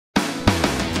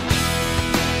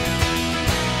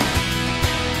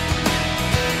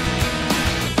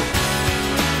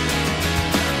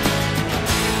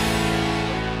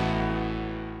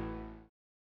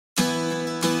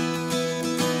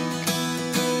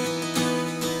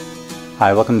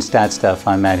Hi, welcome to StatStuff.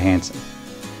 I'm Matt Hansen.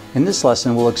 In this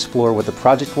lesson, we'll explore what the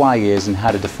project Y is and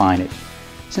how to define it.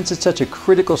 Since it's such a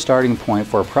critical starting point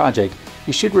for a project,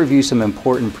 you should review some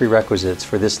important prerequisites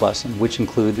for this lesson, which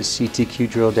include the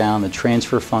CTQ drill down, the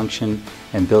transfer function,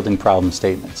 and building problem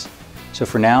statements. So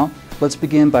for now, let's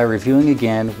begin by reviewing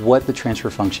again what the transfer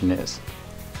function is.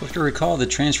 If you recall, the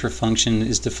transfer function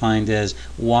is defined as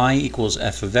y equals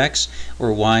f of x,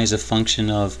 or y is a function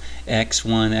of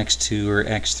x1, x2, or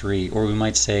x3, or we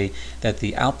might say that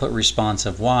the output response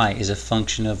of y is a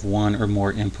function of one or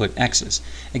more input x's.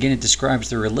 Again, it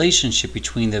describes the relationship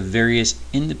between the various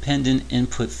independent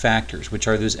input factors, which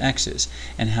are those x's,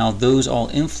 and how those all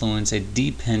influence a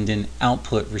dependent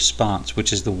output response,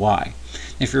 which is the y.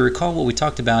 If you recall, what we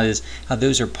talked about is how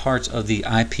those are parts of the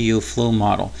IPO flow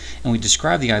model, and we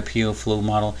described the IPO flow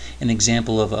model an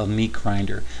example of a meat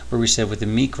grinder, where we said with the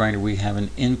meat grinder we have an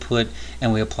input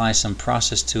and we apply some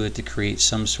process to it to create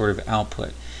some sort of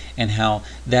output, and how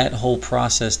that whole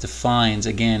process defines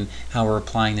again how we're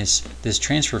applying this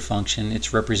transfer function.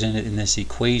 It's represented in this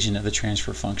equation of the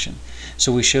transfer function.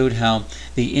 So we showed how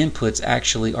the inputs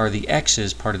actually are the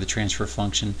x's part of the transfer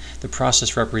function, the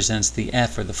process represents the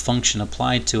f or the function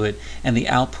applied to it, and the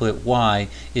output y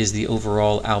is the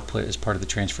overall output as part of the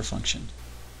transfer function.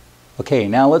 Okay,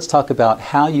 now let's talk about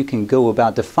how you can go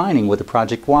about defining what the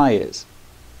project Y is.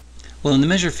 Well, in the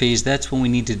measure phase, that's when we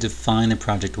need to define the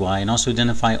project Y and also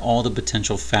identify all the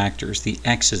potential factors, the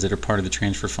x's that are part of the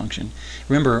transfer function.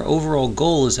 Remember, our overall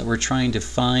goal is that we're trying to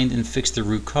find and fix the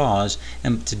root cause,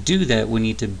 and to do that we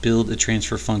need to build a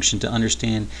transfer function to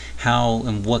understand how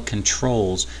and what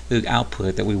controls the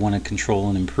output that we want to control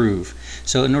and improve.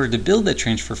 So in order to build that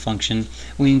transfer function,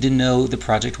 we need to know the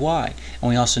project Y, and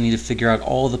we also need to figure out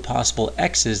all the possible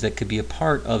x's that could be a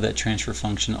part of that transfer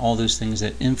function, all those things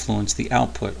that influence the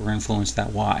output or influence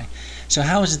that Y. So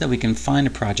how is it that we can find a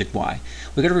project Y?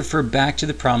 We've got to refer back to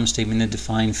the problem statement in the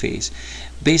define phase.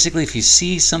 Basically, if you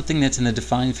see something that's in the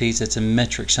define phase that's a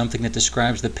metric, something that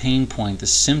describes the pain point, the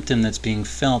symptom that's being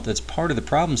felt that's part of the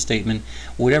problem statement,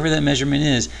 whatever that measurement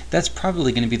is, that's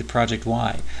probably going to be the project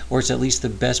Y, or it's at least the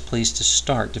best place to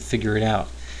start to figure it out.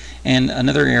 And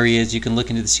another area is you can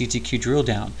look into the CTQ drill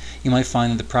down. You might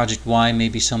find that the project Y may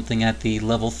be something at the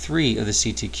level 3 of the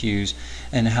CTQs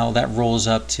and how that rolls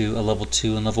up to a level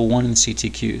 2 and level 1 in the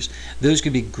CTQs. Those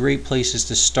could be great places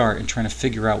to start in trying to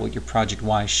figure out what your project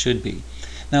Y should be.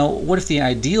 Now, what if the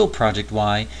ideal project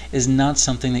Y is not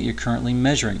something that you're currently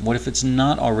measuring? What if it's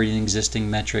not already an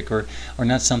existing metric or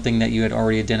not something that you had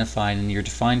already identified in your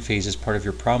define phase as part of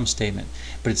your problem statement,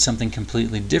 but it's something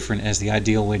completely different as the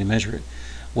ideal way to measure it?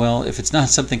 Well, if it's not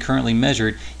something currently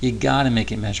measured, you got to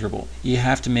make it measurable. You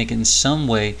have to make it in some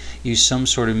way, use some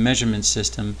sort of measurement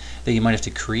system that you might have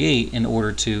to create in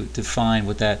order to define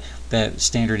what that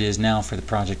standard is now for the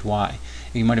project Y.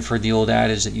 You might have heard the old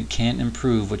adage that you can't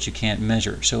improve what you can't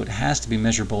measure. So it has to be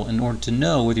measurable in order to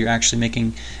know whether you're actually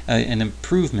making an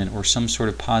improvement or some sort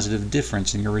of positive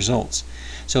difference in your results.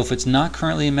 So if it's not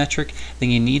currently a metric, then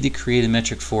you need to create a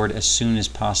metric for it as soon as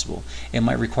possible. It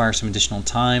might require some additional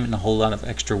time and a whole lot of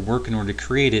extra work in order to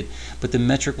create it, but the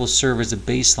metric will serve as a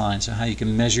baseline, so how you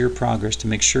can measure your progress to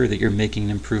make sure that you're making an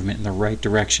improvement in the right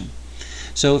direction.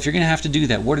 So if you're going to have to do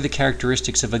that, what are the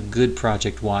characteristics of a good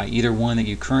project Y, either one that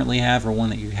you currently have or one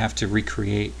that you have to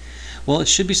recreate? Well, it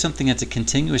should be something that's a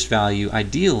continuous value,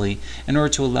 ideally, in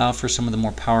order to allow for some of the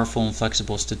more powerful and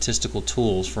flexible statistical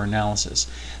tools for analysis.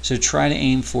 So try to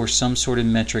aim for some sort of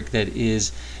metric that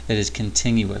is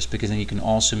continuous, because then you can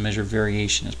also measure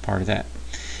variation as part of that.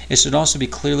 It should also be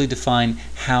clearly defined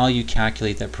how you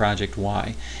calculate that project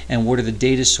Y and what are the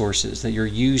data sources that you're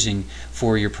using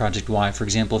for your project Y. For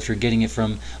example, if you're getting it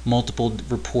from multiple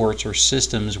reports or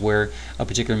systems where a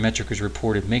particular metric is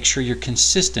reported, make sure you're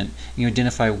consistent. You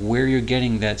identify where you're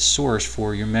getting that source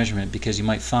for your measurement, because you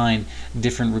might find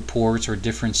different reports or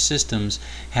different systems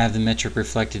have the metric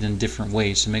reflected in different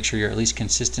ways. So make sure you're at least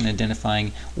consistent in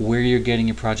identifying where you're getting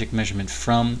your project measurement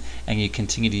from, and you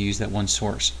continue to use that one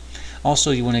source.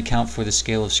 Also, you want to account for the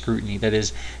scale of scrutiny. That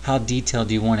is, how detailed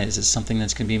do you want it? Is it something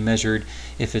that's going to be measured,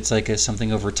 if it's like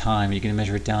something over time, you're going to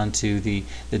measure it down to the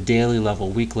daily level,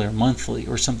 weekly or monthly,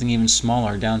 or something even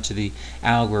smaller, down to the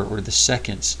hour or the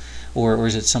seconds? Or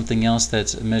is it something else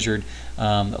that's measured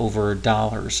over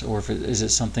dollars? Or is it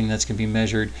something that's going to be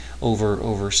measured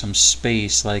over some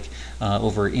space, like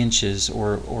over inches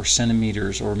or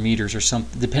centimeters or meters or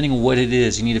something? Depending on what it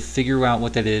is, you need to figure out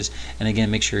what that is, and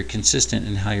again, make sure you're consistent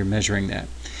in how you're measuring that.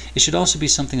 it should also be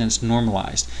something that's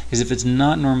normalized, because if it's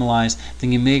not normalized,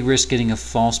 then you may risk getting a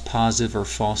false positive or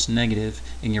false negative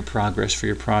in your progress for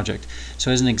your project.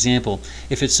 So as an example,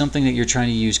 if it's something that you're trying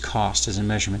to use cost as a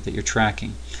measurement that you're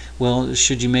tracking, well,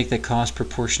 should you make that cost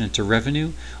proportionate to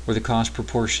revenue or the cost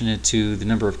proportionate to the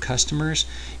number of customers?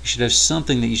 You should have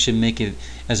something that you should make it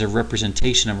as a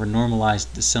representation of or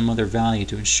normalized to some other value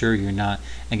to ensure you're not,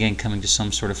 again, coming to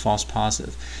some sort of false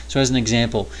positive. So as an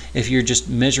example, if you're just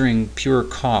measuring pure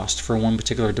cost for one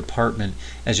particular department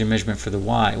as your measurement for the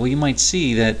Y, well, you might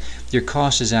see that your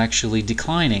cost is actually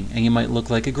declining, and you might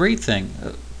look like a great thing.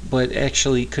 But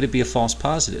actually, could it be a false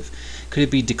positive? Could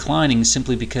it be declining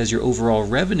simply because your overall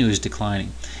revenue is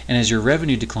declining? And as your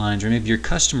revenue declines, or maybe your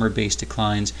customer base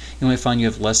declines, you might find you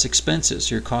have less expenses,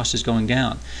 so your cost is going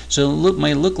down. So it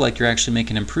might look like you're actually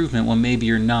making an improvement when maybe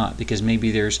you're not, because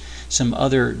maybe there's some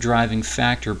other driving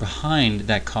factor behind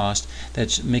that cost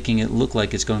that's making it look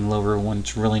like it's going lower when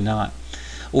it's really not.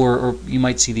 Or you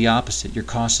might see the opposite. Your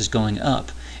cost is going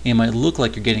up. And it might look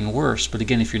like you're getting worse, but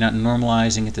again, if you're not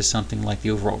normalizing it to something like the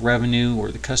overall revenue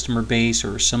or the customer base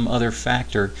or some other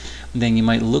factor, then you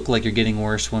might look like you're getting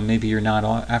worse when maybe you're not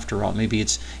after all. Maybe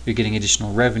you're getting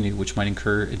additional revenue, which might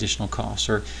incur additional costs,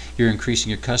 or you're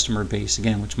increasing your customer base,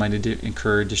 again, which might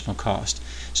incur additional cost.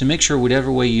 So make sure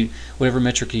whatever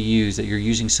metric you use, that you're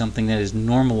using something that is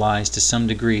normalized to some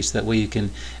degree, so that way you can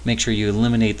make sure you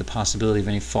eliminate the possibility of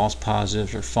any false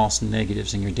positives or false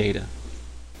negatives in your data.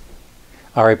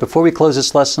 All right, before we close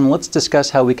this lesson, let's discuss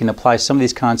how we can apply some of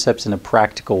these concepts in a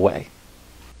practical way.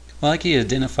 Well, I'd like you to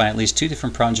identify at least 2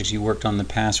 different projects you worked on in the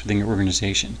past within your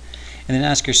organization, and then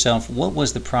ask yourself, what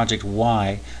was the project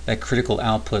why, that critical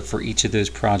output for each of those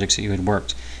projects that you had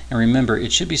worked? And remember,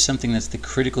 it should be something that's the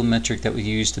critical metric that we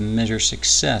use to measure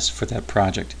success for that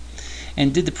project.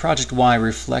 And did the project why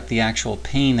reflect the actual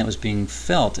pain that was being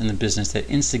felt in the business that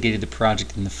instigated the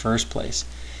project in the first place?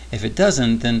 If it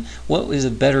doesn't, then what is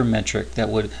a better metric that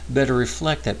would better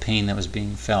reflect that pain that was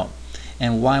being felt?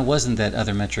 And why wasn't that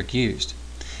other metric used?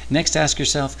 Next, ask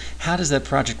yourself, how does that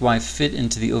project why fit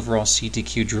into the overall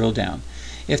CTQ drill down?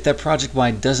 If that project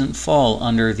why doesn't fall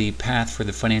under the path for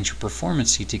the financial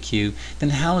performance CTQ, then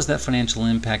how is that financial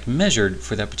impact measured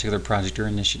for that particular project or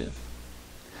initiative?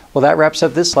 Well, that wraps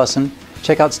up this lesson.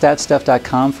 Check out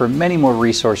StatStuff.com for many more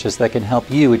resources that can help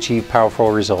you achieve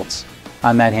powerful results.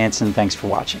 I'm Matt Hansen. Thanks for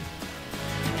watching.